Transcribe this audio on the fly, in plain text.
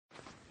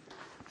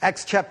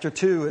Acts chapter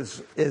 2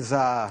 is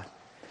kind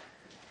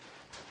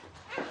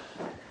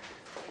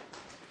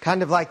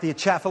of like the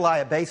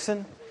Atchafalaya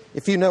Basin.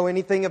 If you know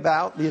anything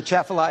about the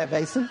Atchafalaya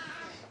Basin,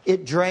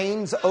 it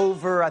drains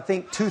over, I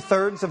think,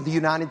 2/3 of the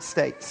United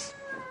States.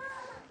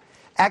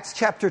 Acts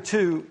chapter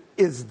 2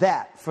 is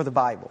that for the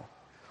Bible.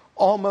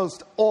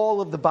 Almost all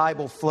of the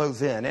Bible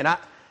flows in. And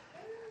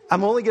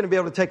I'm only going to be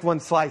able to take one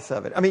slice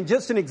of it. I mean,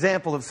 just an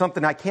example of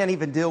something I can't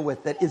even deal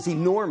with that is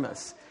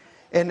enormous.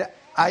 And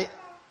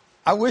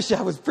I wish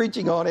I was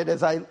preaching on it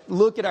as I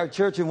look at our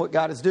church and what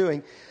God is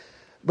doing.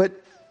 But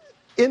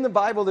in the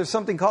Bible, there's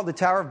something called the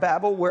Tower of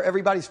Babel, where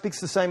everybody speaks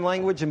the same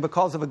language, and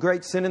because of a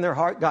great sin in their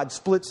heart, God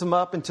splits them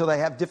up until they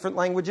have different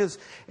languages,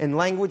 and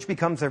language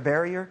becomes their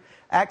barrier.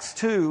 Acts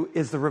 2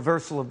 is the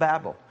reversal of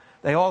Babel.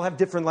 They all have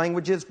different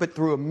languages, but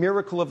through a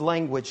miracle of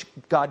language,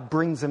 God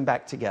brings them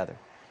back together.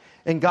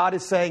 And God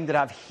is saying that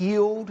I've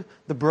healed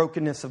the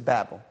brokenness of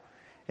Babel.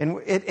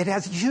 And it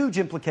has huge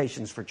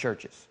implications for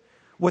churches.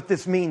 What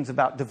this means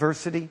about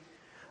diversity,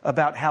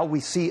 about how we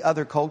see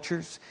other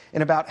cultures,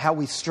 and about how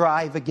we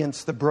strive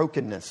against the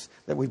brokenness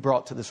that we've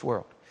brought to this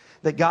world.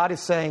 That God is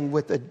saying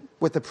with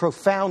a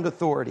profound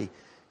authority,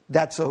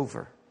 that's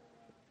over.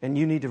 And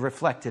you need to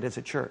reflect it as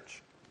a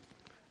church.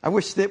 I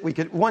wish that we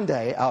could, one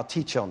day I'll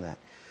teach on that.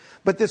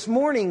 But this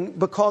morning,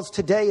 because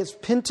today is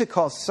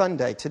Pentecost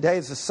Sunday, today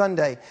is a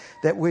Sunday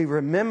that we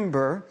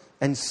remember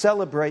and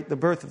celebrate the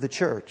birth of the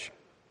church.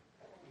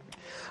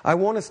 I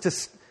want us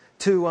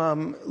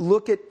to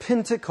look at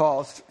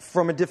Pentecost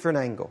from a different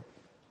angle.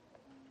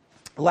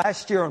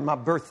 Last year on my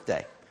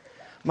birthday,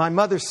 my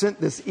mother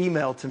sent this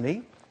email to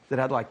me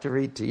that I'd like to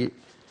read to you.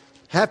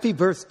 Happy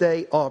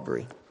birthday,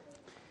 Aubrey.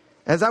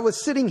 As I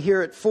was sitting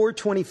here at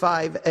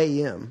 4:25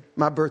 a.m.,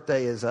 my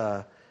birthday is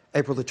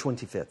April the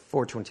 25th,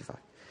 4:25.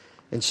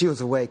 And she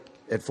was awake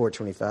at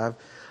 4:25.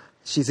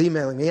 She's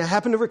emailing me. I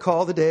happen to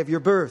recall the day of your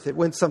birth. It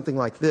went something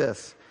like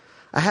this.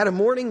 I had a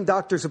morning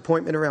doctor's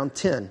appointment around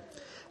 10.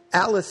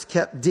 Alice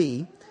kept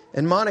D,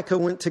 and Monica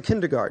went to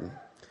kindergarten.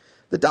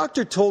 The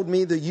doctor told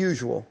me the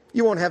usual.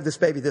 You won't have this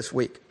baby this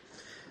week.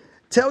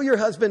 Tell your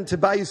husband to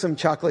buy you some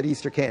chocolate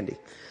Easter candy.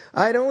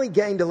 I had only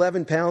gained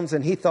 11 pounds,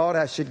 and he thought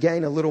I should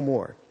gain a little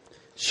more.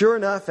 Sure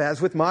enough,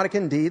 as with Monica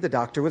and D, the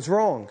doctor was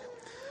wrong.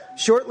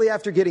 Shortly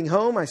after getting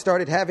home, I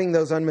started having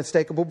those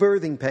unmistakable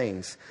birthing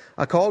pains.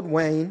 I called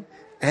Wayne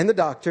and the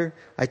doctor.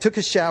 I took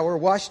a shower,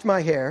 washed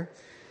my hair,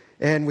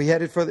 and we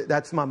headed for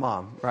that's my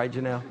mom, right,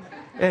 Janelle?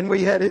 And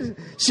we headed,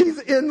 she's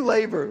in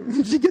labor.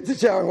 She gets a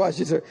shower and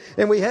washes her.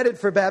 And we headed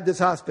for Baptist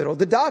Hospital.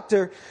 The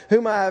doctor,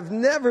 whom I've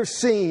never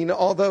seen,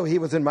 although he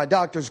was in my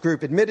doctor's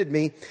group, admitted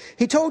me.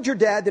 He told your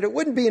dad that it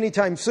wouldn't be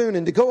anytime soon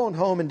and to go on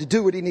home and to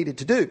do what he needed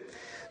to do.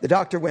 The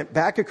doctor went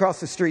back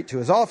across the street to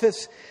his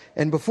office.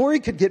 And before he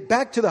could get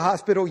back to the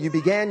hospital, you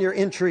began your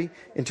entry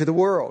into the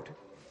world.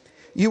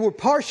 You were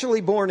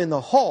partially born in the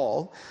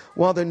hall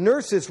while the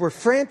nurses were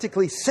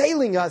frantically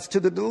sailing us to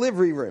the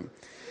delivery room.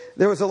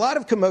 There was a lot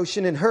of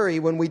commotion and hurry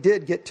when we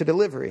did get to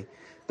delivery.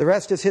 The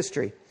rest is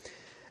history.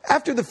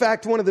 After the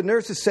fact, one of the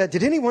nurses said,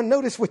 "Did anyone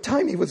notice what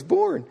time he was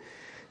born?"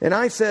 And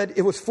I said,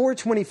 "It was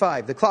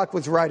 4:25. The clock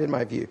was right in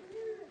my view."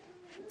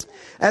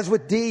 As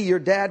with D, your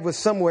dad was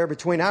somewhere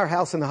between our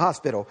house and the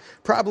hospital,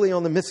 probably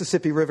on the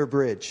Mississippi River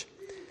Bridge.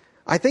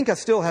 I think I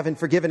still haven't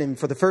forgiven him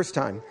for the first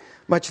time,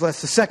 much less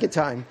the second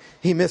time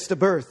he missed a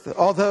birth,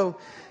 although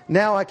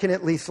now I can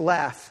at least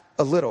laugh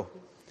a little.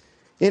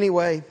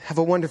 Anyway, have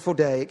a wonderful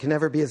day. It can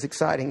never be as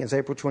exciting as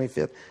April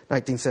 25th,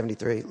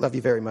 1973. Love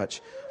you very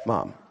much,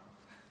 Mom.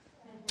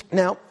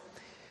 Now,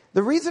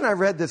 the reason I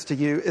read this to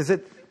you is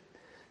that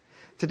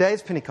today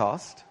is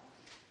Pentecost.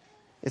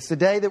 It's the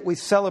day that we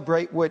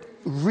celebrate what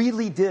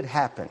really did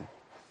happen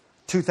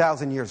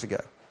 2,000 years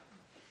ago.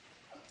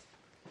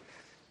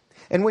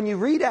 And when you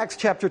read Acts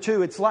chapter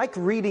 2, it's like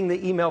reading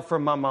the email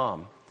from my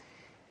mom.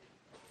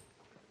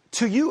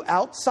 To you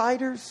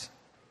outsiders,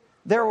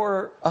 there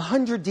were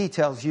 100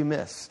 details you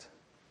missed.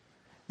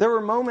 There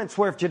were moments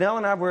where if Janelle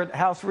and I were at the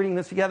house reading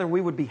this together,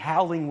 we would be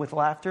howling with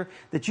laughter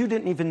that you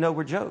didn't even know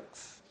were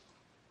jokes.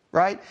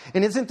 Right?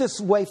 And isn't this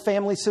the way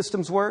family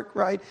systems work,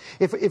 right?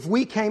 If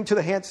we came to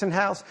the Hanson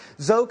house,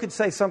 Zoe could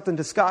say something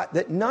to Scott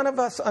that none of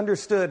us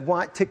understood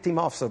why it ticked him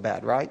off so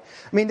bad, right?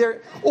 I mean,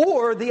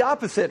 or the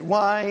opposite,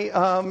 why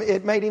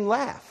it made him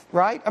laugh,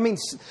 right? I mean,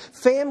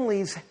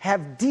 families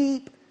have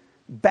deep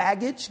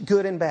baggage,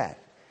 good and bad.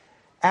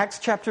 Acts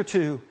chapter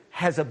 2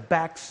 has a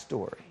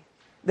backstory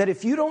that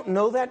if you don't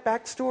know that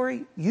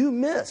backstory, you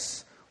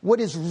miss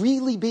what is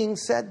really being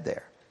said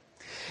there.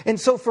 And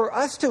so for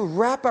us to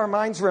wrap our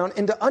minds around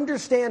and to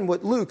understand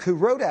what Luke, who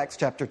wrote Acts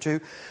chapter 2,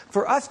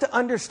 for us to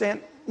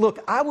understand, look,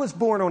 I was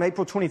born on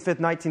April 25th,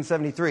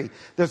 1973.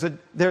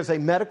 There's a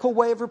medical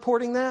way of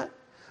reporting that,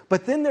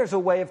 but then there's a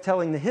way of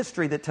telling the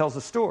history that tells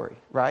a story,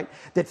 right?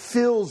 That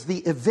fills the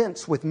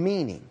events with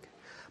meaning.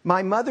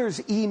 My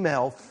mother's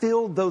email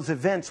filled those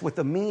events with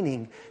a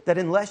meaning that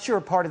unless you're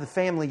a part of the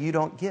family, you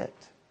don't get.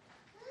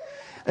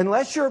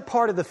 Unless you're a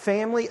part of the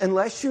family,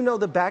 unless you know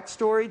the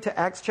backstory to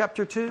Acts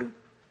chapter 2,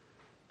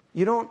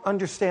 You don't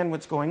understand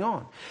what's going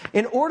on.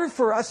 In order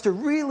for us to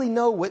really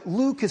know what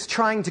Luke is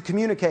trying to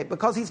communicate,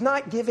 because he's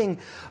not giving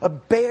a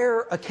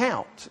bare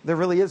account. There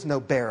really is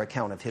no bare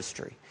account of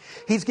history.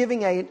 He's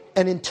giving an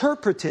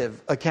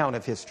interpretive account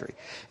of history.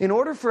 In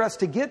order for us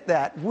to get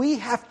that, we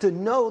have to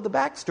know the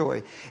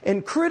backstory.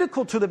 And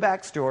critical to the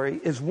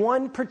backstory is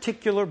one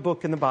particular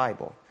book in the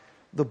Bible,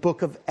 the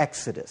book of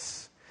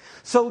Exodus.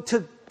 So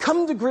to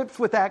come to grips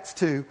with Acts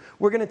 2,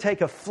 we're going to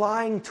take a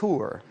flying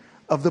tour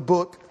of the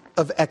book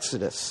of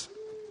Exodus.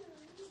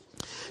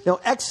 Now,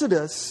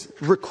 Exodus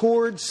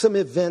records some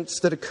events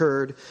that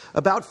occurred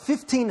about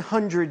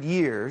 1,500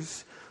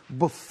 years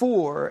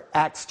before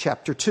Acts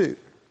chapter 2.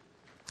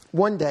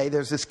 One day,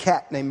 there's this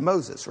cat named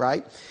Moses,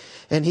 right?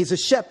 And he's a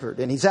shepherd,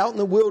 and he's out in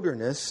the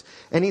wilderness,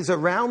 and he's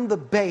around the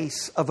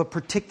base of a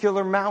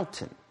particular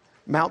mountain,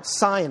 Mount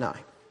Sinai.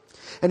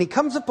 And he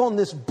comes upon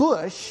this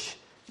bush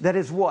that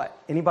is what?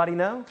 Anybody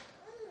know?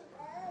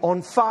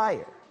 On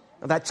fire.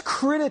 Now, that's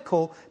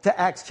critical to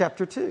Acts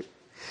chapter 2.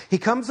 He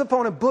comes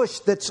upon a bush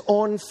that's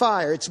on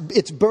fire.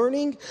 It's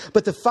burning,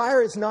 but the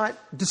fire is not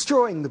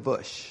destroying the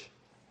bush.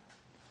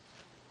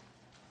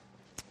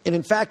 And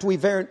in fact, we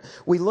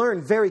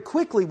learn very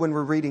quickly when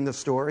we're reading the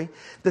story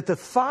that the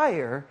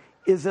fire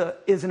is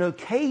an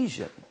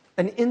occasion,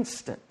 an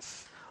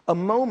instance, a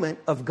moment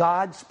of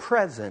God's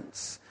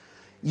presence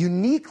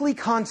uniquely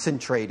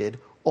concentrated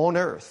on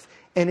earth.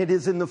 And it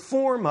is in the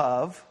form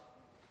of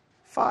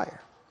fire.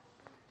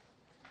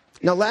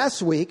 Now,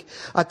 last week,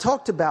 I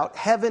talked about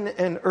heaven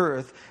and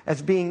earth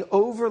as being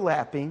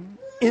overlapping,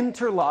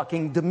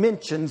 interlocking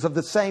dimensions of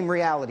the same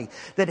reality.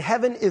 That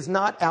heaven is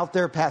not out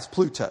there past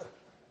Pluto.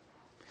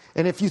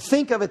 And if you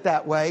think of it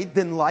that way,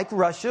 then like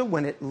Russia,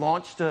 when it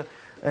launched a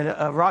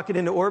rocket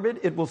into orbit,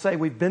 it will say,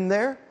 we've been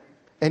there,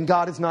 and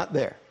God is not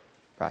there.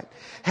 Right?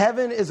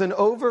 Heaven is an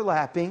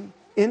overlapping,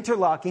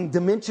 interlocking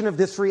dimension of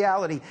this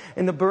reality.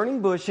 And the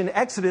burning bush in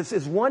Exodus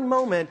is one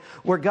moment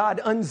where God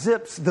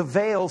unzips the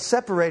veil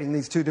separating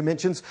these two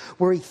dimensions,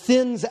 where he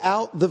thins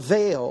out the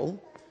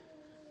veil,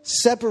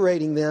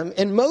 separating them.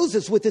 And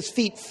Moses, with his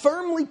feet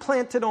firmly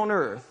planted on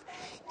earth,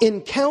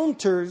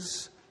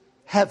 encounters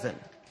heaven,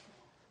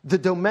 the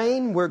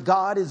domain where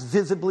God is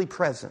visibly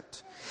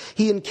present.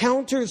 He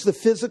encounters the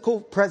physical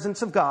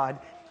presence of God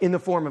in the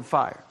form of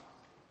fire.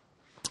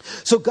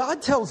 So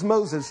God tells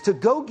Moses to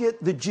go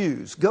get the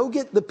Jews, go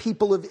get the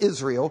people of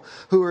Israel,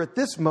 who are at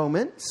this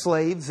moment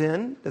slaves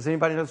in, does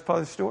anybody know this part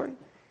of the story?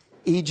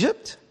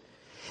 Egypt.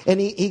 And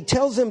he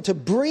tells them to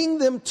bring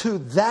them to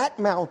that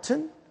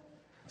mountain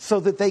so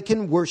that they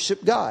can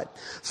worship God.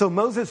 So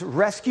Moses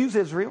rescues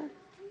Israel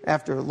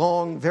after a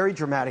long, very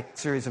dramatic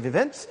series of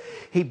events.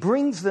 He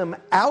brings them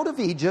out of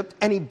Egypt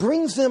and he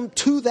brings them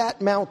to that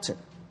mountain.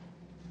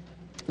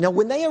 Now,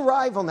 when they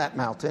arrive on that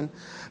mountain,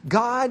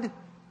 God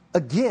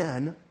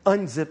again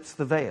unzips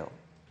the veil.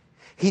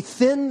 He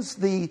thins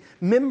the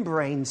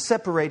membrane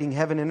separating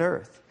heaven and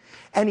earth.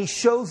 And he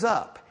shows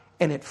up,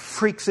 and it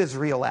freaks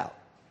Israel out.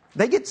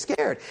 They get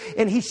scared.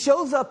 And he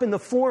shows up in the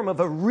form of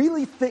a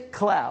really thick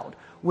cloud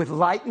with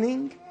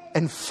lightning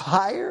and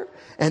fire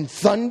and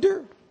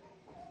thunder.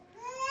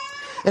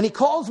 And he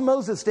calls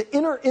Moses to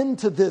enter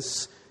into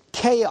this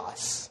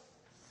chaos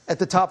at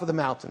the top of the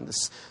mountain,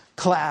 this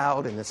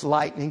cloud and this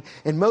lightning.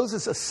 And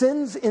Moses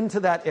ascends into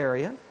that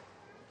area.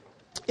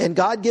 And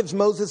God gives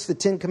Moses the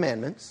 10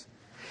 Commandments.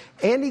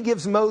 And he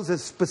gives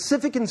Moses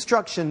specific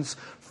instructions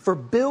for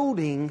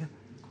building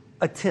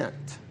a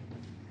tent.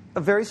 A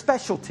very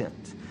special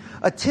tent.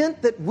 A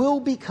tent that will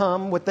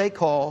become what they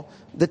call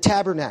the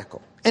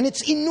tabernacle. And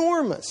it's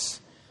enormous.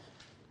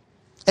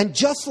 And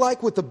just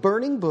like with the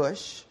burning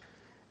bush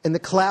and the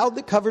cloud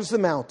that covers the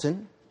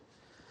mountain,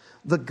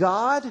 the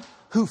God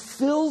who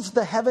fills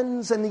the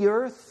heavens and the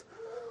earth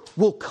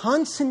will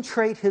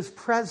concentrate his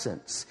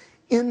presence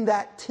in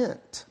that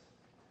tent.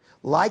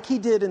 Like he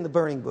did in the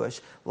burning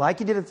bush, like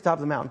he did at the top of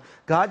the mountain.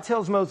 God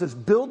tells Moses,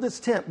 build this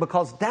tent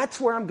because that's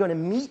where I'm going to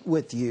meet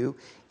with you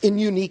in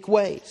unique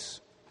ways.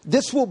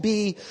 This will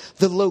be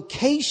the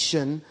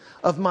location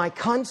of my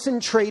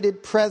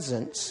concentrated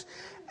presence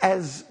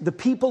as the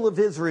people of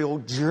Israel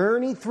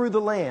journey through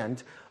the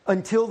land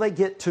until they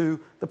get to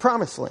the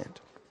promised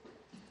land.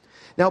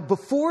 Now,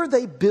 before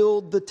they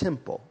build the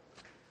temple,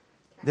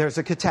 there's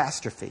a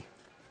catastrophe.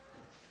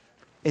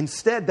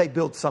 Instead, they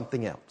build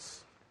something else.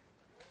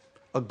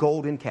 A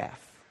golden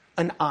calf,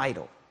 an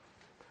idol,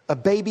 a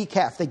baby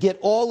calf. They get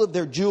all of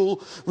their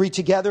jewelry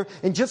together.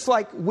 And just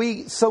like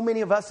so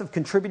many of us have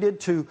contributed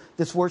to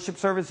this worship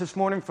service this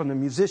morning, from the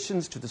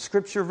musicians to the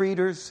scripture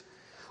readers,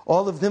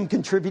 all of them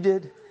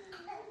contributed.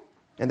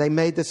 And they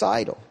made this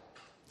idol.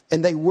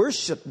 And they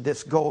worship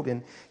this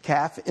golden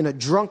calf in a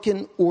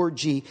drunken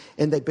orgy.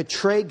 And they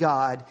betray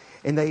God.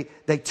 And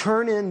they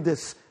turn in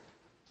this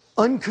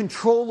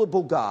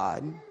uncontrollable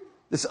God,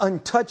 this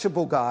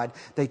untouchable God.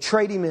 They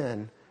trade him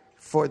in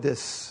for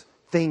this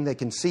thing they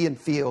can see and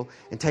feel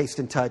and taste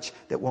and touch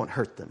that won't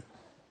hurt them.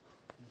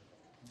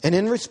 And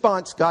in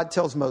response, God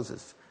tells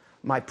Moses,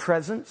 my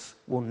presence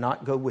will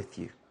not go with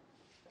you.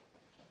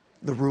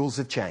 The rules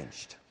have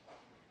changed.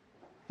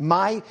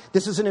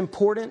 This is an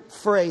important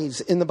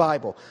phrase in the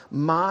Bible.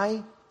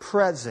 My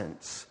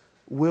presence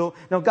will...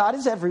 Now, God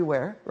is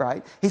everywhere,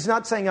 right? He's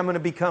not saying I'm going to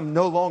become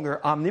no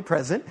longer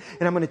omnipresent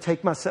and I'm going to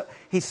take myself...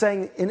 He's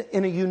saying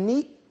in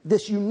a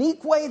this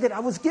unique way that I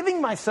was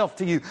giving myself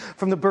to you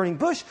from the burning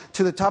bush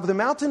to the top of the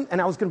mountain,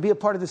 and I was going to be a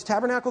part of this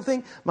tabernacle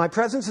thing. My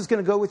presence is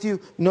going to go with you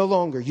no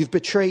longer. You've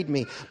betrayed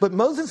me. But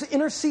Moses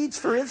intercedes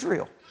for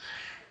Israel.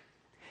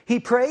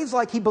 He prays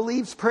like he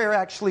believes prayer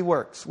actually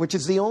works, which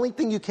is the only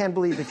thing you can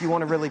believe if you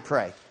want to really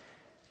pray.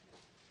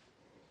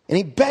 And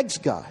he begs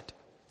God.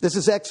 This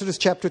is Exodus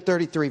chapter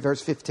 33,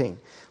 verse 15.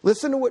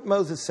 Listen to what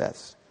Moses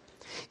says.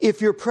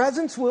 If your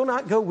presence will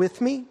not go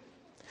with me,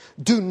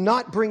 do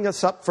not bring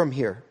us up from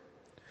here.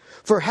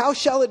 For how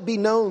shall it be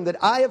known that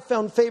I have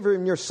found favor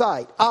in your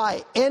sight,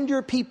 I and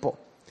your people?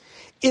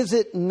 Is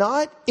it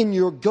not in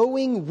your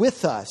going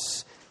with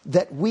us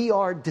that we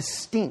are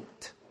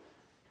distinct?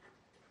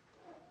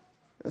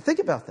 Now think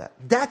about that.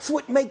 That's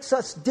what makes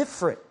us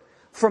different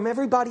from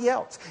everybody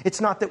else. It's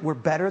not that we're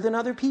better than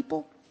other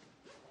people,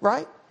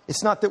 right?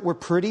 It's not that we're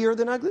prettier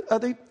than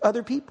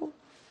other people.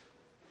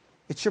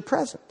 It's your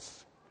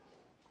presence.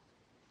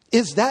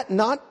 Is that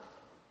not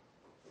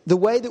the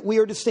way that we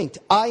are distinct,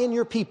 I and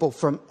your people,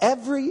 from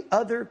every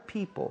other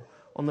people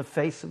on the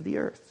face of the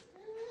earth?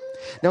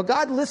 Now,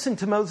 God listened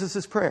to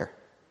Moses' prayer.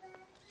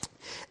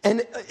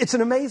 And it's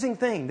an amazing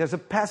thing. There's a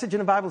passage in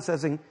the Bible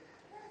saying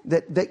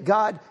that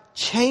God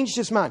changed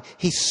his mind.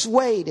 He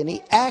swayed and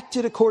he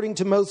acted according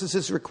to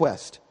Moses'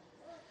 request.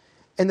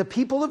 And the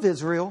people of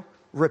Israel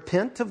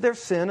repent of their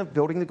sin of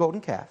building the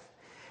golden calf.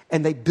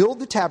 And they build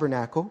the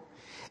tabernacle.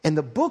 And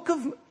the book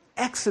of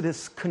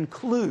Exodus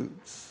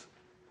concludes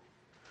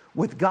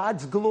with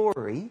God's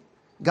glory,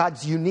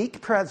 God's unique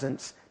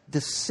presence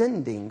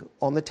descending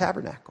on the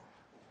tabernacle.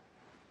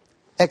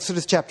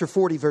 Exodus chapter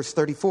 40, verse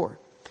 34.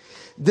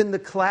 Then the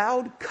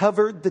cloud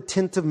covered the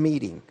tent of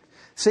meeting.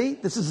 See,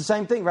 this is the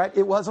same thing, right?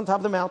 It was on top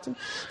of the mountain.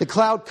 The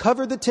cloud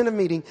covered the tent of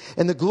meeting,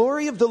 and the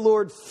glory of the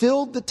Lord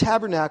filled the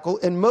tabernacle,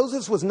 and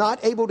Moses was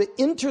not able to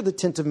enter the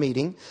tent of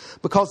meeting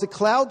because the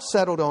cloud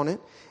settled on it,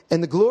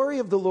 and the glory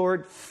of the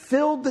Lord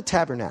filled the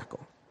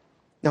tabernacle.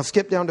 Now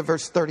skip down to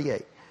verse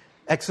 38.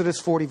 Exodus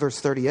 40, verse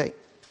 38.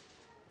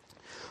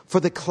 For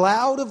the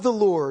cloud of the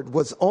Lord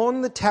was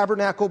on the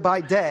tabernacle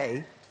by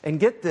day, and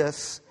get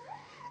this,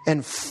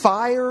 and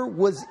fire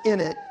was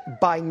in it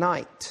by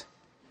night,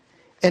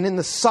 and in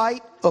the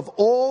sight of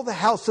all the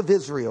house of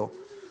Israel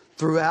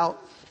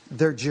throughout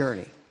their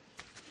journey.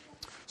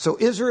 So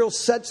Israel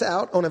sets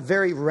out on a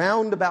very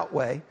roundabout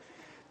way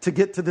to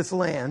get to this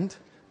land,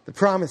 the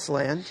promised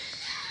land.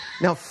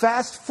 Now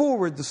fast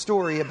forward the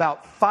story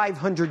about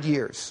 500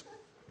 years.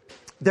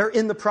 They're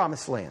in the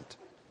promised land.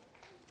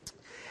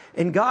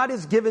 And God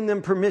has given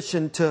them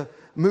permission to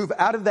move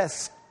out of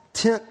that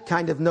tent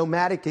kind of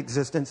nomadic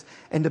existence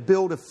and to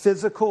build a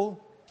physical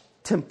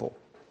temple.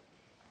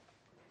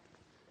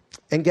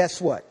 And guess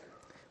what?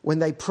 When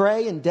they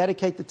pray and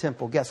dedicate the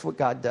temple, guess what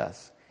God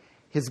does?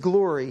 His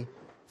glory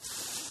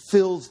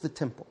fills the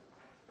temple.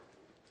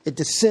 It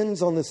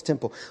descends on this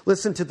temple.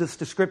 Listen to this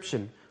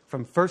description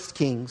from 1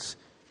 Kings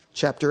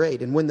chapter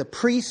 8. And when the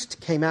priest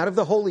came out of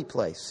the holy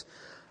place,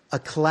 a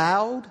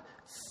cloud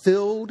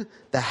filled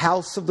the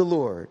house of the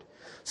Lord,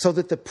 so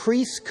that the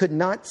priests could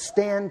not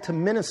stand to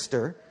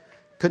minister,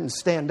 couldn't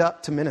stand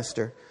up to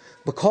minister,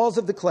 because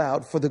of the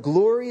cloud, for the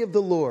glory of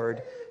the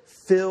Lord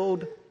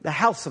filled the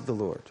house of the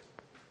Lord.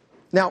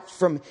 Now,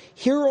 from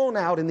here on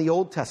out in the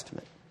Old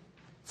Testament,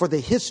 for the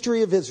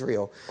history of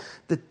Israel,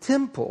 the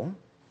temple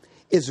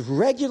is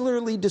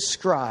regularly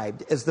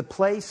described as the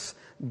place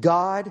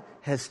God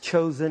has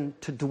chosen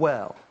to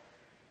dwell.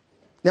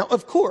 Now,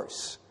 of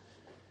course,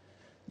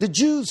 the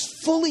Jews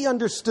fully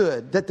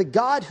understood that the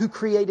God who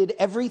created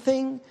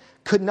everything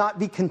could not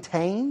be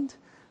contained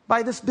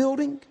by this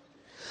building.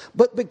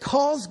 But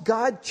because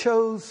God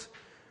chose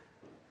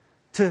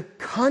to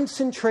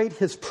concentrate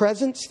his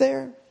presence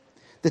there,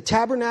 the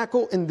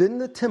tabernacle and then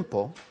the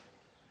temple,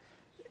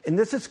 and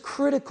this is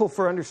critical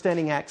for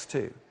understanding Acts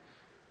 2,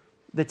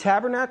 the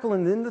tabernacle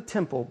and then the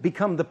temple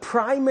become the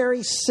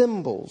primary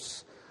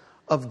symbols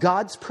of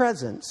God's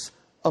presence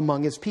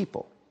among his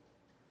people.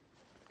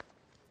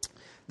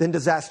 Then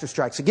disaster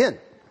strikes again.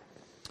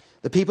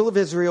 The people of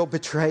Israel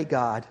betray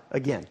God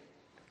again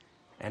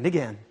and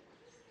again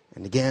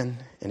and again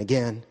and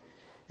again.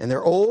 And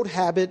their old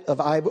habit of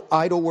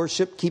idol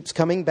worship keeps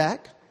coming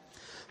back.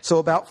 So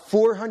about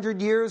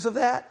 400 years of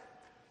that,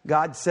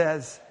 God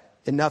says,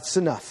 enough's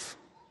enough.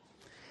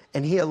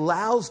 And he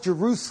allows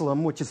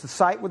Jerusalem, which is the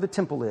site where the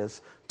temple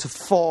is, to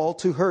fall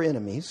to her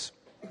enemies.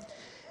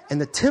 And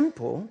the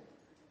temple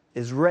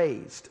is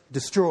razed,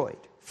 destroyed,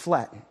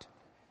 flattened.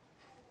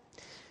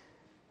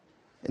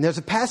 And there's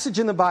a passage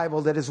in the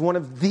Bible that is one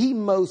of the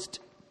most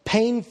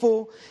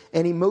painful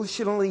and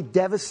emotionally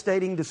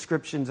devastating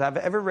descriptions I've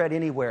ever read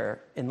anywhere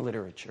in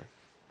literature.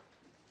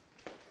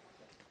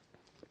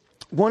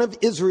 One of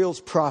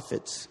Israel's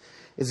prophets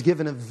is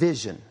given a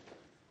vision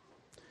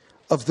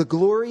of the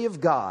glory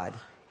of God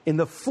in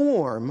the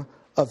form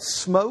of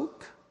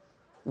smoke,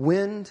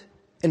 wind,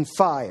 and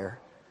fire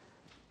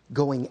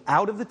going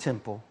out of the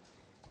temple,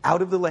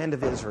 out of the land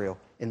of Israel,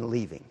 and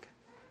leaving.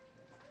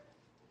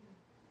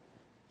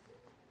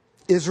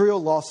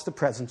 Israel lost the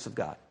presence of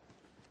God.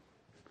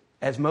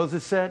 As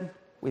Moses said,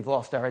 we've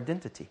lost our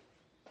identity.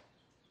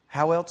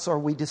 How else are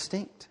we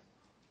distinct?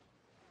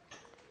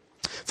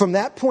 From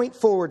that point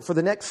forward, for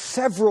the next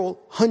several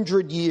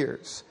hundred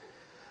years,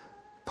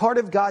 part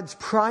of God's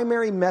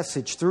primary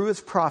message through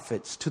his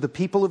prophets to the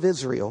people of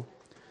Israel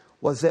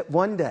was that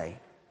one day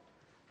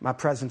my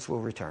presence will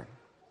return.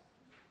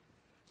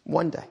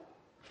 One day.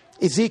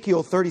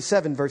 Ezekiel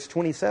 37 verse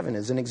 27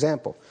 is an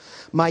example.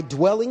 My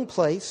dwelling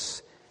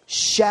place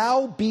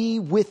shall be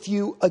with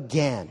you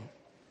again,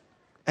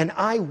 and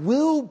I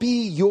will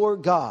be your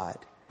God,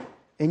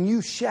 and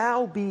you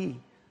shall be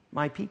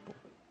my people.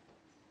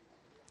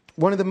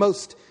 One of the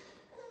most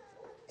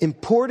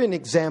important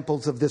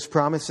examples of this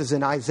promise is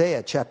in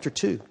Isaiah chapter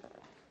 2.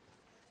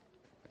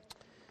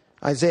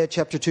 Isaiah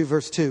chapter 2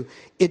 verse 2.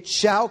 It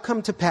shall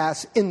come to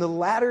pass in the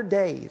latter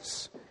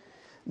days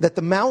that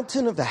the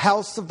mountain of the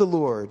house of the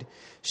Lord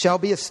shall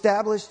be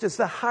established as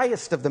the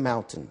highest of the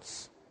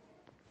mountains,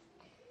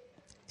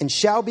 and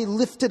shall be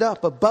lifted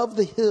up above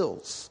the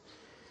hills,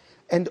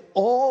 and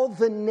all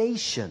the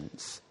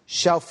nations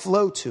shall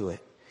flow to it.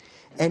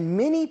 And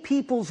many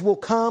peoples will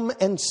come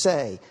and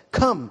say,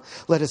 come,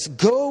 let us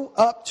go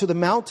up to the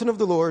mountain of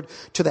the Lord,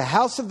 to the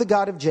house of the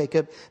God of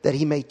Jacob, that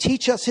he may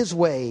teach us his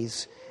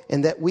ways,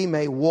 and that we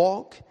may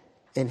walk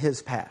in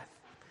his path.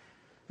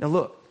 Now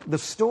look, the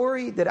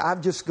story that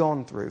I've just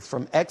gone through,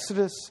 from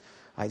Exodus,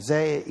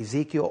 Isaiah,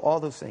 Ezekiel, all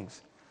those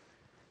things,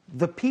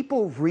 the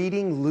people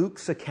reading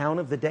Luke's account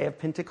of the day of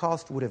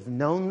Pentecost would have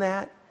known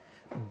that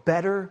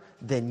better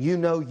than you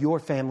know your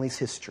family's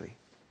history.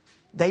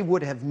 They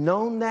would have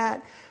known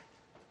that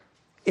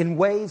in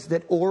ways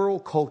that oral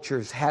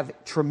cultures have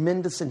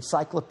tremendous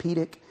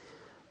encyclopedic,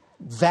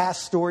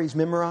 vast stories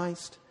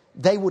memorized.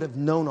 They would have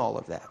known all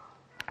of that.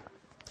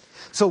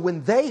 So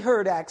when they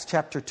heard Acts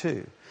chapter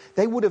 2,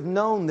 they would have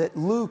known that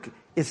Luke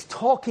is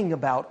talking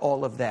about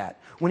all of that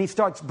when he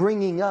starts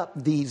bringing up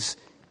these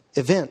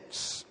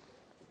events.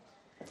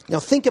 Now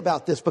think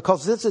about this,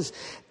 because this is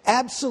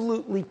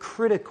absolutely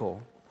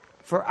critical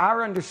for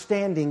our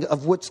understanding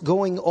of what's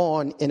going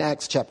on in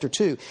Acts chapter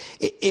 2.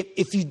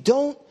 If you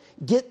don't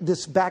get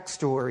this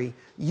backstory,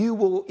 you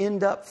will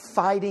end up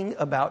fighting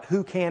about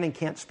who can and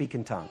can't speak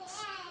in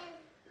tongues.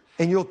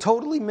 And you'll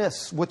totally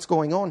miss what's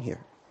going on here.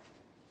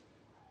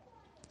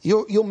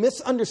 You'll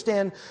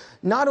misunderstand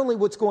not only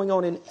what's going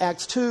on in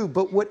Acts 2,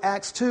 but what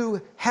Acts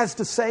 2 has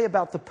to say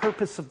about the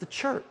purpose of the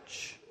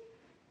church.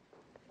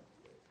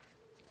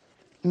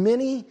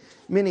 Many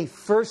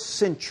first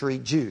century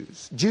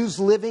Jews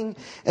living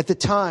at the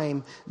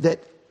time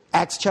that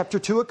Acts chapter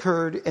 2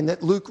 occurred and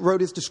that Luke wrote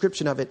his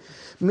description of it,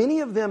 many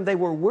of them, they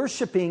were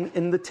worshiping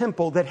in the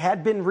temple that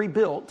had been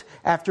rebuilt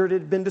after it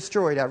had been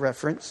destroyed, I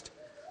referenced.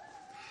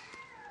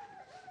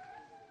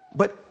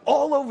 But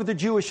all over the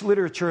Jewish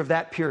literature of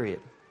that period,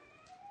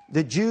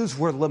 the Jews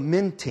were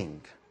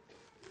lamenting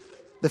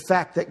the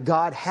fact that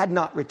God had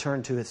not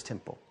returned to his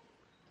temple.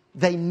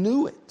 They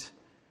knew it.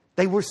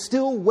 They were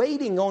still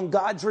waiting on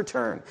God's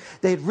return.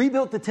 They had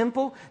rebuilt the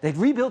temple, they'd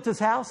rebuilt his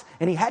house,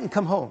 and he hadn't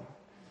come home.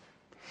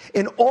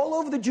 And all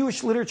over the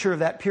Jewish literature of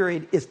that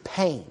period is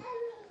pain,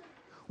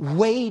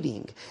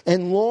 waiting,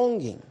 and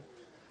longing.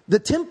 The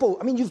temple,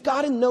 I mean, you've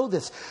got to know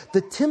this.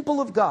 The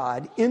temple of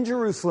God in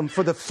Jerusalem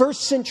for the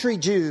first century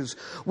Jews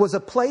was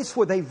a place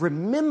where they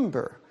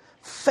remember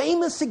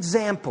famous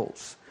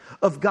examples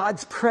of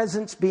God's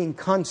presence being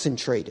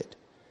concentrated,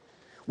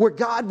 where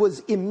God was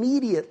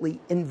immediately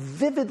and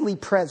vividly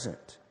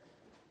present.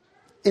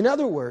 In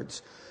other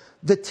words,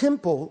 the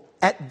temple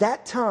at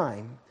that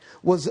time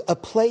was a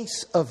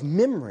place of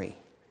memory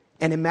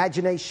and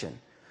imagination,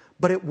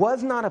 but it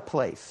was not a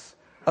place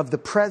of the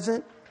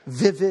present,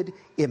 vivid,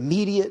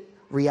 immediate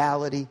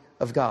reality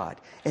of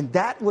God. And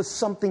that was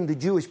something the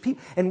Jewish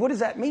people, and what does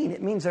that mean?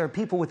 It means there are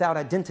people without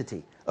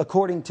identity,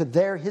 according to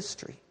their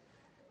history.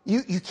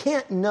 You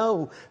can't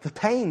know the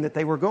pain that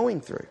they were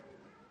going through.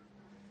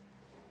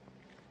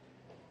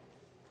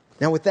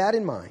 Now, with that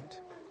in mind,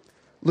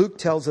 Luke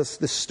tells us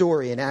this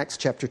story in Acts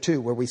chapter 2,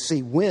 where we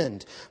see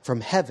wind from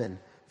heaven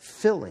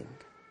filling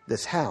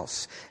this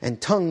house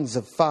and tongues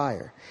of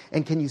fire.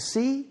 And can you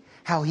see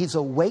how he's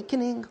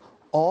awakening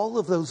all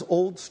of those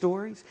old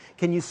stories?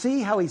 Can you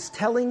see how he's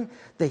telling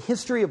the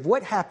history of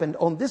what happened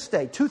on this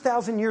day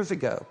 2,000 years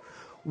ago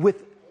with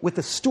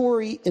a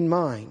story in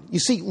mind? You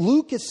see,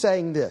 Luke is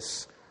saying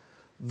this: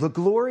 the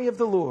glory of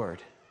the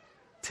Lord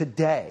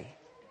today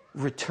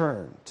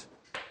returned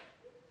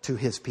to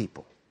his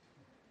people.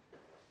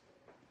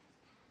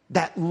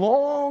 That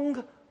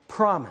long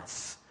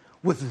promise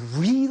was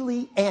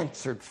really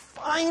answered,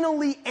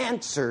 finally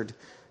answered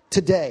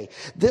today.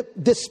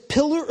 This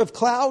pillar of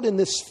cloud and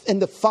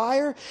the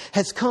fire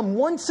has come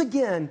once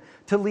again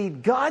to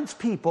lead God's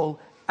people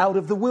out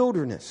of the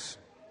wilderness.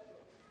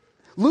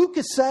 Luke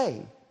is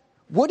saying,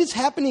 what is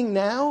happening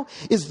now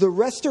is the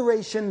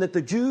restoration that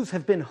the Jews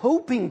have been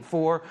hoping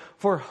for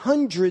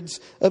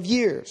hundreds of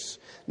years.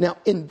 Now,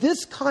 in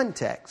this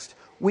context,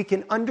 we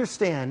can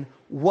understand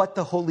what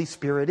the Holy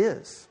Spirit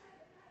is.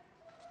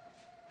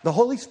 The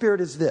Holy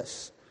Spirit is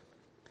this.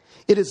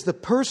 It is the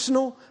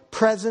personal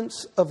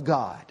presence of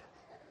God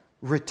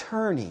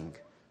returning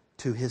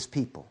to His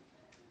people.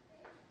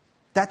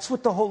 That's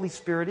what the Holy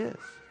Spirit is.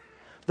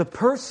 The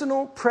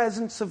personal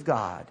presence of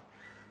God.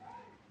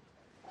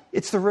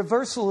 It's the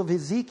reversal of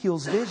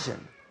Ezekiel's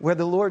vision. Where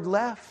the Lord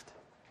left,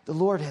 the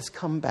Lord has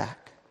come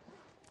back.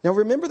 Now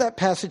remember that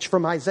passage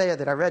from Isaiah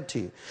that I read to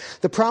you.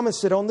 The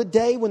promise that on the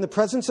day when the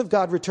presence of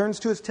God returns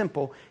to His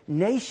temple,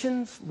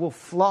 nations will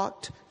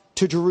flock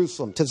to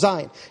Jerusalem, to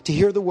Zion, to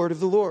hear the word of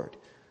the Lord.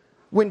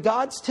 When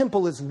God's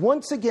temple is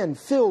once again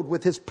filled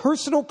with His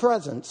personal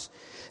presence,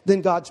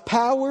 then God's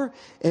power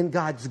and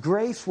God's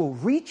grace will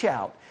reach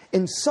out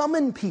and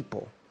summon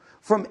people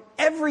from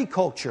every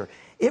culture.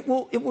 It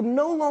will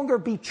no longer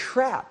be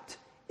trapped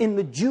in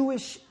the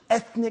Jewish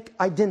ethnic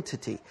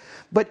identity.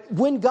 But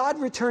when God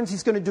returns,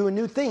 He's going to do a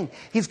new thing.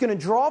 He's going to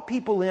draw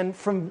people in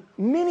from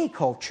many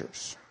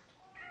cultures,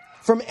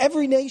 from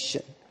every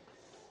nation.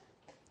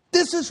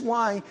 This is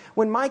why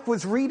when Mike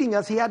was reading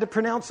us, he had to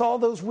pronounce all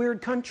those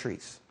weird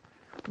countries.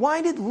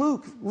 Why did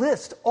Luke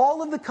list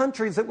all of the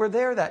countries that were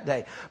there that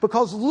day?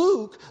 Because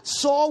Luke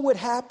saw what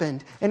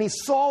happened, and he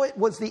saw it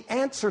was the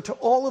answer to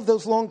all of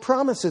those long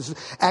promises.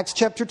 Acts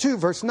chapter 2,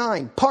 verse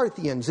 9.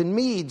 Parthians and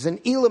Medes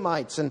and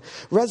Elamites and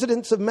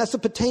residents of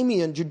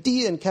Mesopotamia and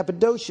Judea and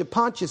Cappadocia,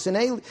 Pontus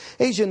and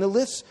Asia, and the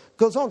list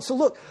goes on. So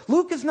look,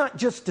 Luke is not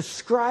just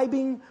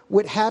describing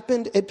what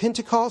happened at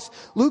Pentecost.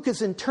 Luke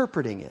is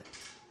interpreting it.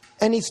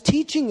 And he's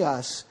teaching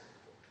us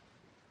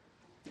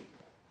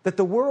that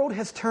the world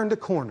has turned a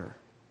corner.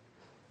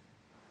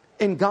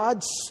 In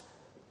God's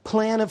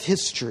plan of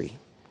history,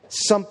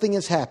 something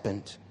has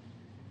happened.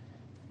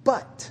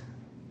 But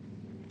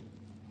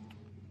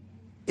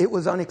it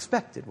was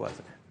unexpected,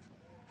 wasn't it?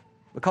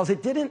 Because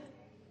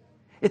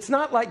it's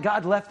not like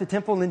God left the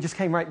temple and then just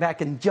came right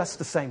back in just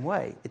the same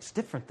way. It's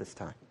different this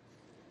time.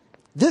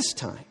 This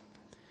time,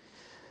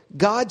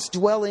 God's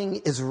dwelling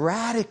is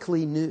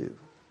radically new.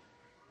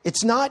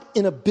 It's not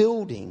in a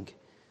building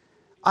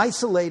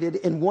isolated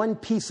in one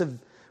piece of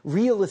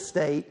real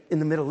estate in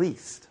the Middle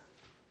East.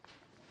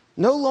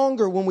 No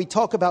longer when we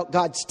talk about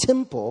God's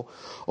temple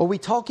are we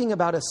talking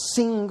about a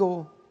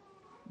single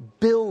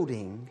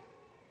building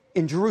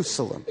in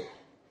Jerusalem.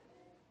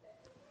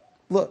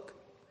 Look,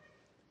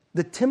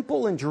 the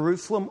temple in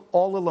Jerusalem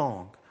all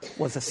along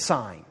was a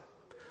sign,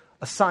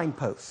 a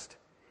signpost.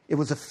 It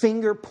was a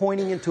finger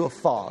pointing into a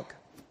fog.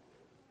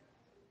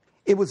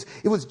 It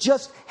was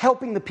just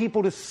helping the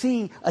people to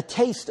see a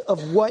taste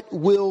of what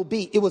will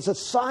be. It was a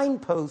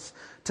signpost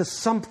to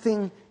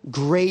something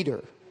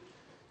greater.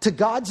 To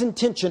God's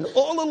intention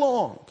all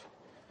along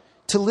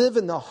to live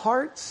in the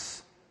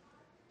hearts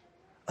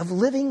of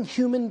living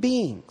human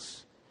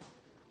beings.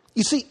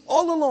 You see,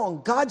 all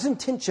along, God's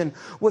intention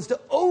was to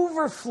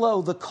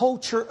overflow the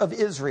culture of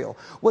Israel,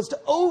 was to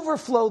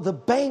overflow the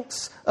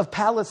banks of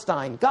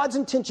Palestine. God's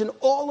intention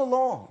all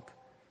along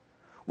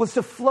was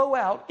to flow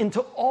out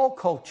into all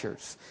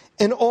cultures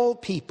and all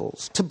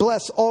peoples, to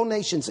bless all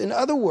nations. In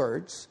other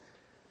words,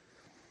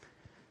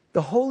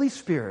 the Holy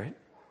Spirit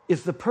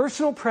is the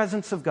personal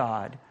presence of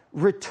God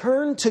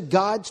returned to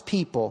God's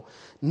people,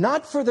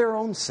 not for their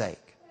own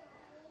sake,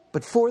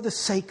 but for the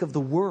sake of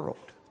the world.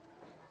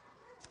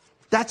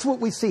 That's what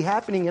we see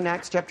happening in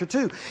Acts chapter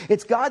 2.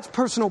 It's God's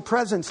personal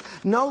presence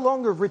no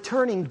longer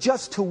returning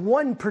just to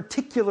one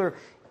particular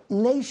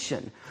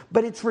nation,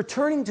 but it's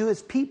returning to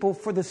His people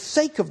for the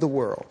sake of the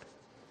world.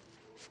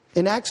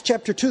 In Acts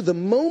chapter 2, the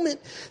moment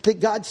that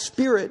God's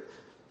Spirit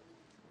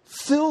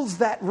fills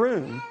that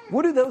room,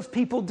 what do those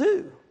people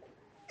do?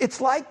 It's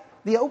like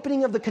the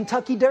opening of the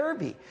Kentucky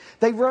Derby.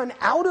 They run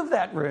out of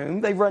that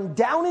room. They run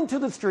down into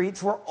the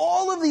streets where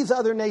all of these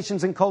other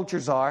nations and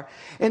cultures are.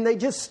 And they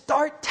just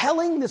start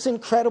telling this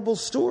incredible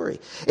story.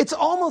 It's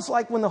almost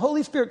like when the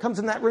Holy Spirit comes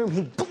in that room,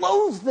 He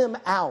blows them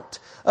out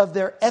of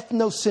their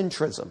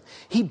ethnocentrism.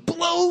 He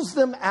blows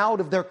them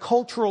out of their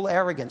cultural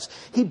arrogance.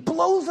 He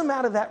blows them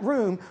out of that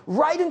room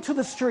right into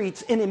the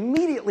streets. And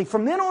immediately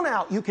from then on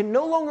out, you can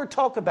no longer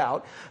talk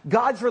about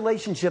God's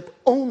relationship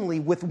only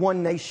with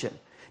one nation.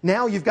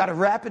 Now you've got to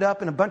wrap it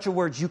up in a bunch of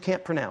words you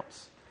can't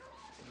pronounce.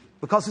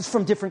 Because it's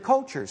from different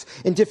cultures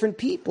and different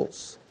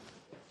peoples.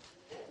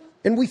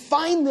 And we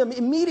find them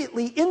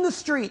immediately in the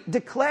street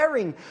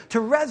declaring to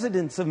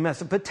residents of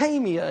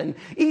Mesopotamia and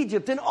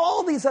Egypt and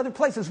all these other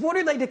places. What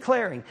are they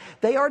declaring?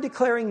 They are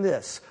declaring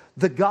this.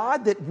 The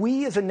God that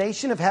we as a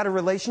nation have had a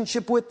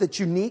relationship with that's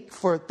unique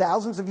for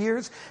thousands of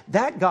years,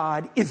 that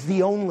God is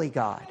the only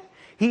God.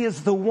 He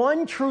is the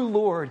one true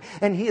Lord,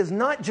 and He is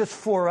not just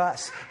for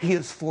us. He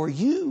is for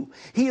you.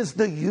 He is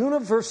the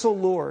universal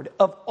Lord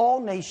of all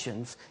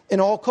nations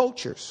and all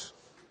cultures.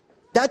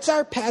 That's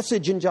our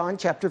passage in John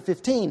chapter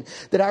 15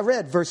 that I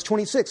read, verse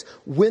 26.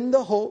 When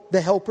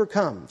the Helper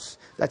comes,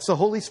 that's the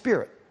Holy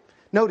Spirit.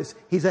 Notice,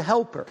 He's a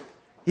helper.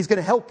 He's going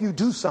to help you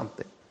do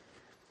something.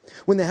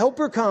 When the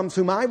Helper comes,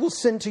 whom I will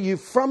send to you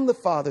from the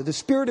Father, the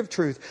Spirit of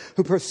truth,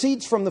 who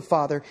proceeds from the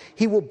Father,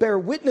 he will bear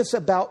witness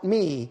about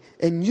me,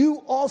 and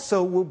you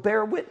also will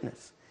bear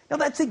witness. Now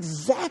that's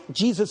exact.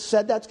 Jesus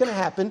said that's going to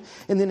happen.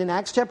 And then in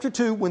Acts chapter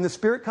 2, when the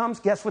Spirit comes,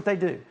 guess what they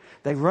do?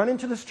 They run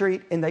into the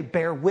street and they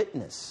bear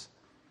witness.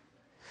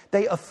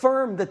 They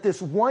affirm that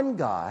this one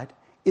God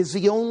is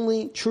the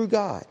only true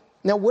God.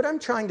 Now what I'm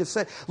trying to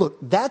say, look,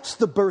 that's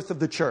the birth of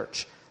the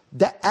church.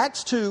 That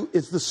Acts 2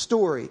 is the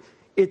story.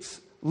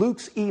 It's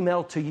Luke's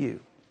email to you,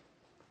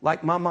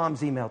 like my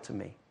mom's email to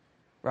me,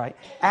 right?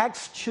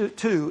 Acts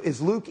 2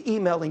 is Luke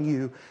emailing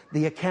you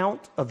the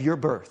account of your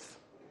birth,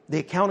 the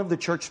account of the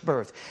church's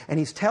birth. And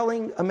he's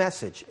telling a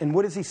message. And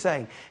what is he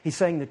saying? He's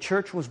saying the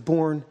church was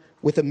born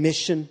with a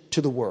mission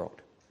to the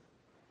world.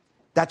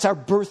 That's our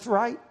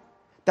birthright.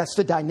 That's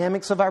the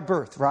dynamics of our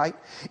birth, right?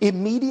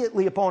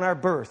 Immediately upon our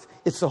birth,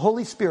 it's the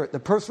Holy Spirit, the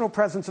personal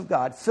presence of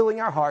God,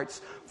 filling our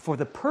hearts for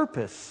the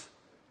purpose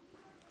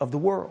of the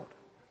world,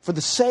 for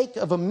the sake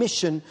of a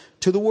mission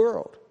to the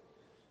world.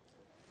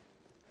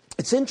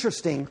 It's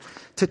interesting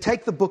to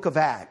take the book of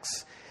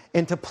Acts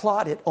and to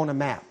plot it on a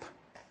map.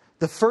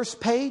 The first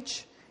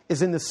page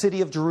is in the city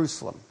of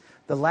Jerusalem.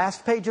 The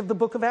last page of the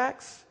book of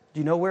Acts,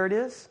 do you know where it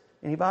is?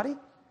 Anybody?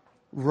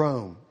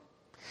 Rome.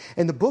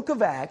 And the book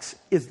of Acts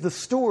is the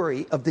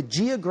story of the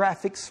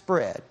geographic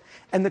spread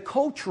and the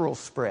cultural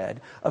spread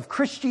of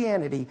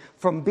Christianity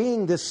from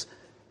being this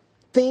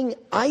thing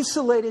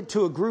isolated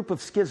to a group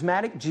of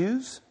schismatic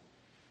Jews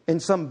in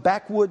some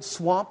backwoods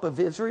swamp of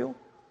Israel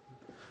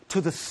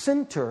to the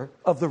center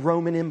of the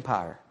Roman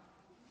Empire.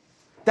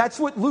 That's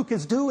what Luke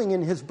is doing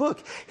in his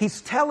book.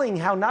 He's telling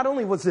how not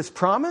only was this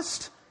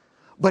promised,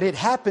 but it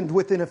happened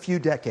within a few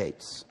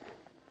decades.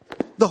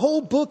 The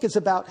whole book is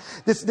about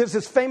this. There's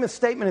this famous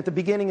statement at the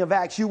beginning of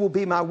Acts: you will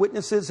be my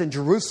witnesses in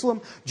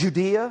Jerusalem,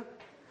 Judea,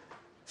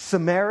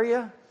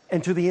 Samaria,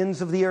 and to the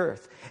ends of the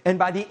earth. And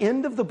by the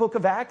end of the book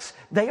of Acts,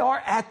 they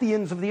are at the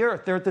ends of the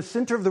earth. They're at the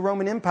center of the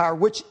Roman Empire,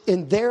 which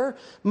in their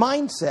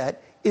mindset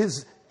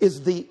is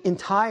the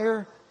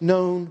entire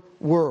known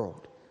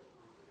world.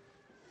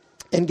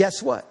 And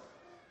guess what?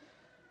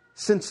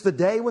 Since the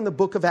day when the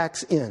book of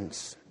Acts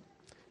ends,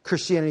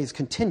 Christianity has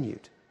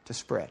continued to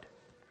spread.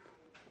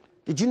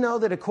 Did you know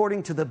that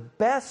according to the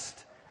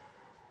best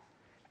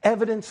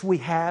evidence we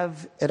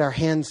have at our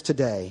hands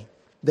today,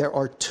 there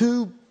are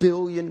 2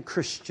 billion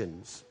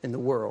Christians in the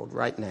world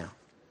right now?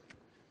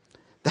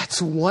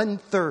 That's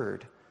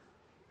 1/3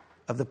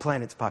 of the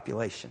planet's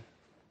population.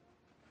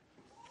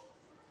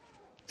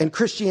 And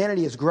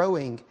Christianity is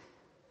growing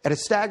at a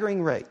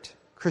staggering rate.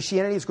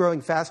 Christianity is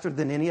growing faster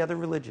than any other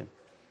religion.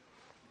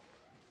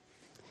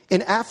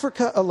 In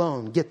Africa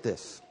alone, get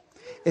this,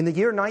 in the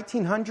year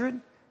 1900,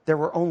 there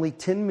were only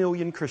 10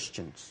 million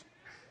Christians.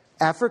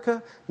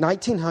 Africa,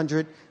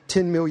 1900,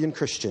 10 million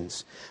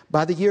Christians.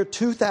 By the year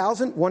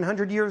 2000,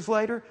 100 years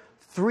later,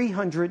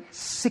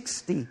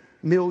 360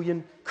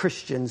 million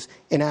Christians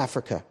in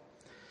Africa.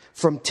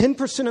 From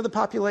 10% of the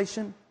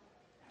population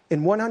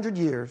in 100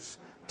 years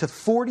to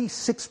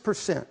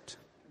 46%.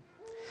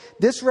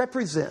 This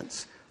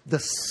represents the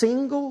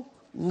single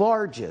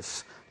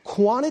largest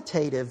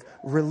quantitative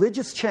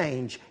religious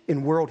change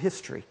in world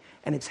history.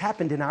 And it's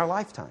happened in our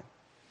lifetime.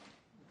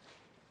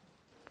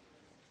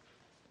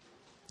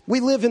 We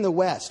live in the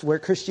West where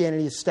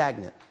Christianity is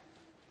stagnant.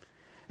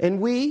 And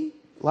we,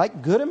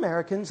 like good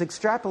Americans,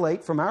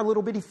 extrapolate from our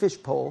little bitty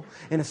fishbowl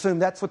and assume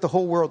that's what the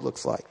whole world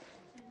looks like.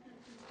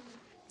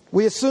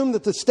 We assume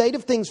that the state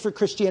of things for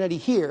Christianity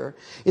here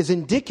is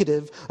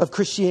indicative of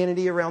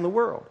Christianity around the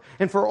world.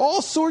 And for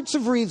all sorts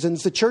of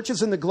reasons, the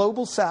churches in the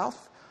global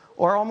South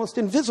are almost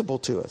invisible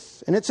to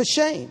us. And it's a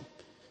shame.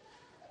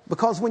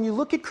 Because when you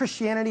look at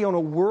Christianity on a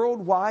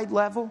worldwide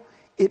level,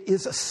 it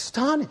is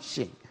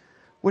astonishing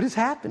what is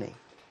happening.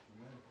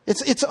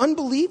 It's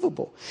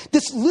unbelievable.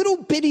 This little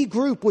bitty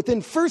group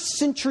within first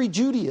century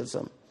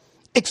Judaism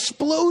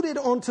exploded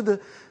onto the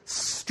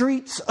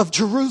streets of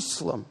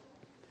Jerusalem.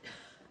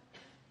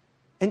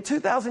 And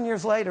 2,000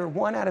 years later,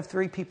 1 out of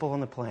 3 people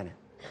on the planet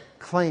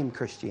claim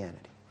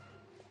Christianity.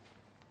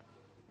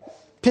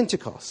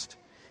 Pentecost.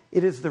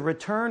 It is the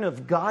return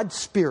of God's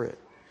Spirit,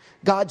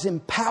 God's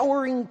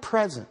empowering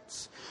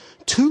presence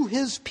to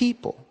His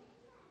people,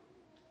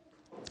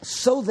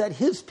 so that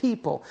His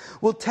people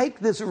will take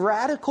this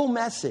radical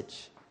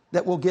message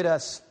that will get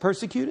us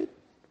persecuted,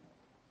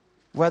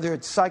 whether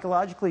it's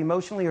psychologically,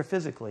 emotionally, or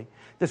physically,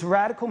 this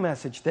radical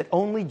message that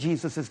only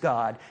Jesus is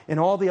God and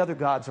all the other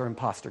gods are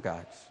imposter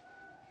gods.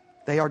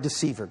 They are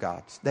deceiver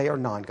gods. They are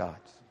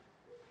non-gods.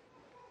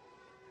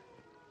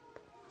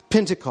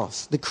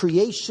 Pentecost, the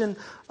creation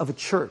of a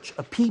church,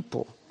 a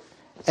people,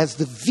 as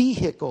the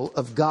vehicle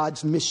of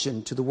God's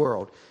mission to the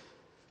world.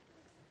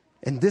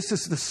 And this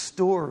is the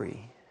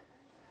story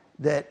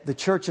that the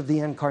Church of the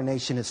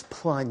Incarnation is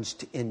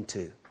plunged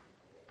into.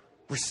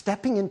 We're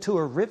stepping into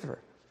a river.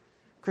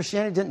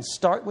 Christianity didn't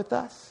start with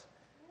us.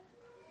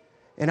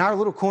 And our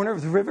little corner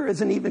of the river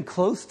isn't even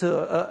close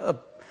to a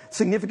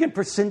significant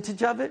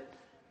percentage of it.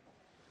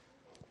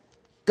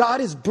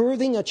 God is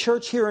birthing a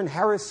church here in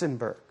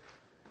Harrisonburg.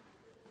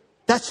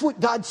 That's what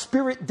God's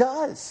Spirit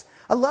does.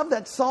 I love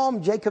that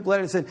psalm Jacob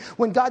led us in.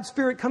 When God's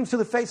Spirit comes to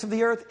the face of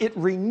the earth, it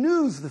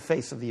renews the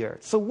face of the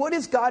earth. So what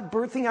is God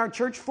birthing our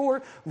church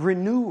for?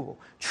 Renewal,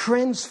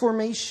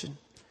 transformation.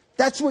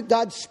 That's what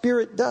God's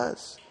Spirit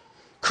does.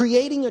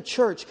 Creating a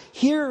church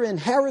here in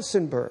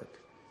Harrisonburg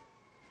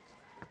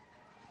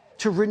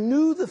to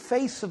renew the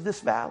face of this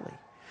valley,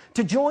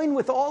 to join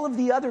with all of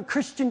the other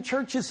Christian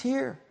churches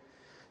here,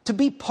 to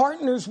be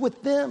partners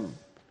with them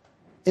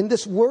in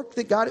this work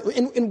that God...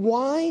 And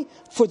why?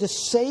 For the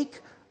sake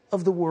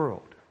of the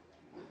world.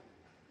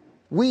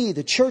 We,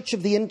 the Church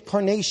of the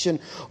Incarnation,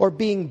 are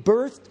being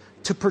birthed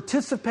to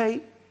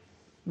participate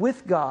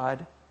with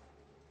God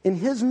in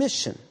His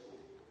mission.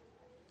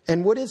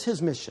 And what is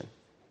His mission?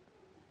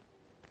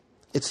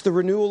 It's the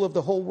renewal of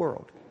the whole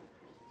world.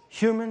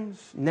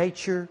 Humans,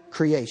 nature,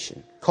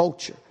 creation,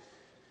 culture.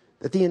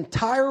 That the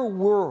entire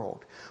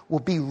world will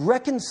be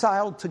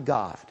reconciled to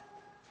God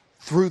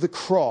through the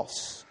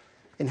cross.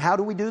 And how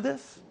do we do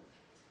this?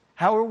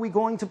 How are we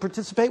going to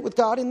participate with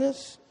God in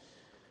this?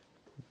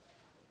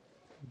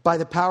 By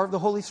the power of the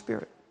Holy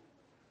Spirit.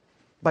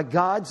 By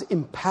God's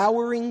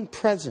empowering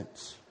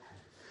presence.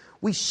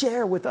 We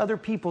share with other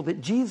people that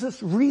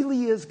Jesus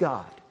really is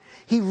God.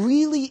 He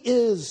really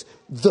is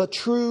the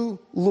true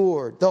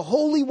Lord, the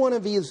Holy One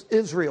of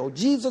Israel,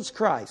 Jesus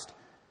Christ.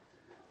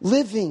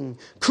 Living,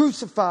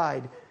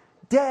 crucified,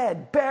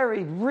 dead,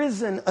 buried,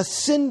 risen,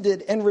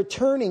 ascended, and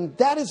returning.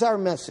 That is our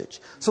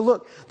message. So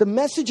look, the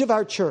message of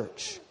our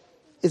church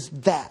is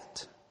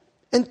that.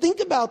 And think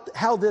about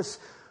how this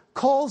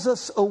calls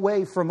us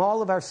away from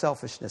all of our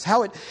selfishness.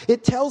 How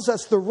it tells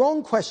us the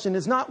wrong question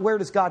is not where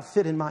does God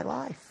fit in my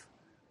life?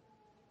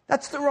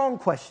 That's the wrong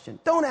question.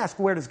 Don't ask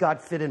where does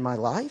God fit in my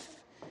life?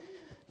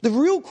 The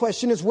real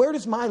question is where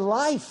does my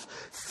life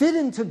fit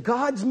into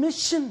God's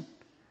mission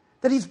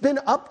that He's been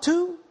up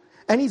to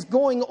and He's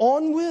going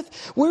on with?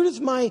 Where does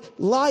my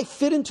life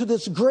fit into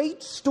this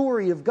great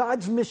story of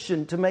God's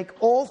mission to make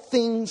all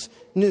things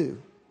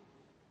new?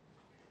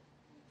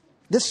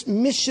 This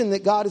mission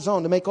that God is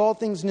on to make all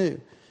things new.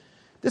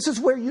 This is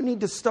where you need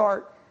to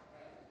start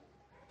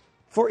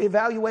for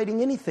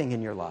evaluating anything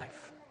in your life.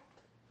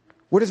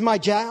 What does my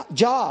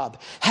job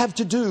have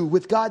to do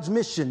with God's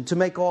mission to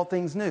make all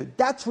things new?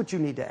 That's what you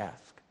need to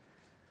ask.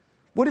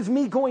 What is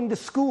me going to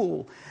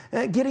school,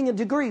 getting a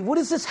degree? What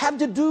does this have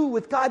to do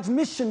with God's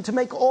mission to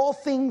make all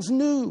things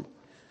new?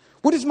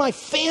 What does my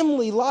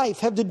family life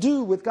have to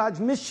do with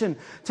God's mission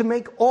to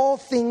make all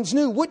things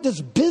new? What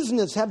does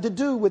business have to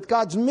do with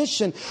God's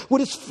mission? What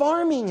does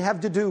farming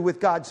have to do with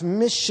God's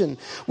mission?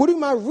 What do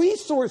my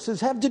resources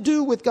have to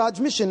do with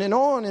God's mission? And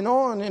on and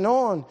on and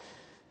on.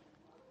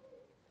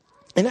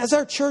 And as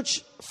our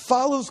church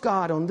follows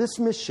God on this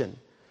mission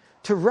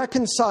to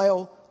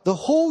reconcile the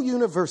whole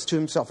universe to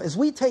Himself, as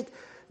we take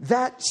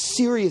that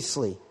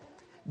seriously,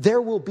 there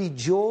will be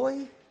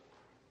joy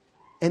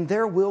and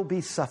there will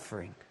be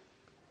suffering.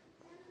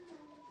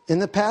 In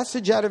the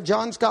passage out of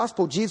John's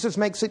Gospel, Jesus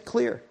makes it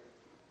clear.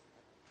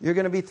 You're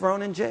going to be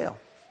thrown in jail.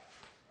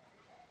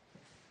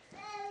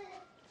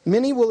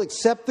 Many will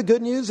accept the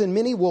good news and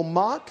many will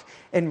mock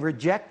and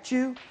reject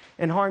you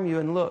and harm you.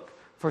 And look,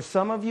 for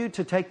some of you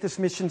to take this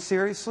mission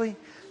seriously,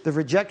 the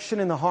rejection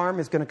and the harm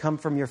is going to come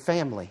from your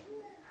family.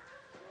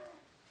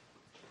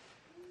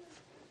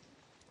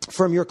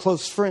 From your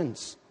close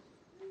friends.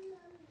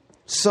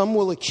 Some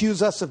will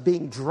accuse us of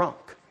being drunk,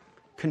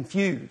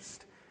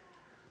 confused,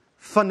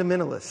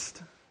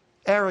 fundamentalist,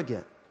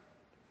 arrogant,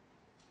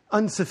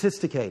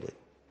 unsophisticated.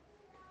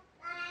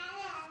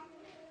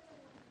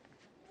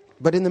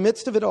 But in the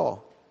midst of it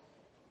all,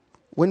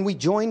 when we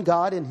join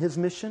God in His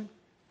mission,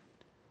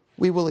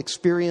 we will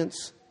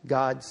experience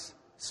God's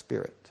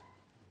Spirit.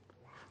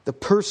 The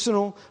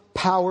personal,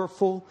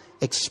 powerful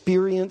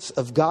experience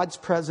of God's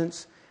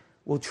presence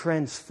will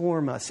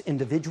transform us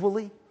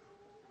individually.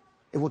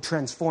 It will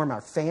transform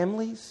our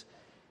families.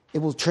 It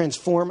will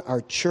transform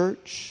our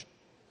church.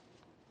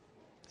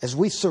 As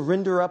we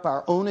surrender up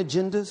our own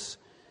agendas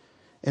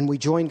and we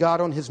join God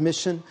on His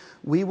mission,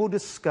 we will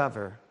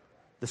discover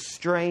the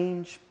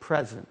strange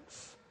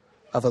presence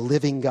of a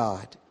living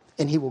God.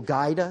 And He will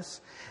guide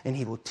us, and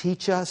He will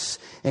teach us,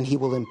 and He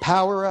will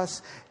empower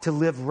us to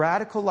live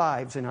radical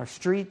lives in our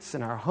streets,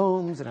 in our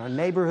homes, in our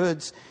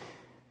neighborhoods,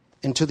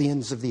 and to the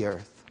ends of the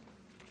earth.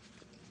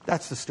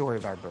 That's the story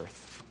of our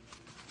birth.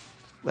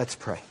 Let's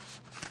pray.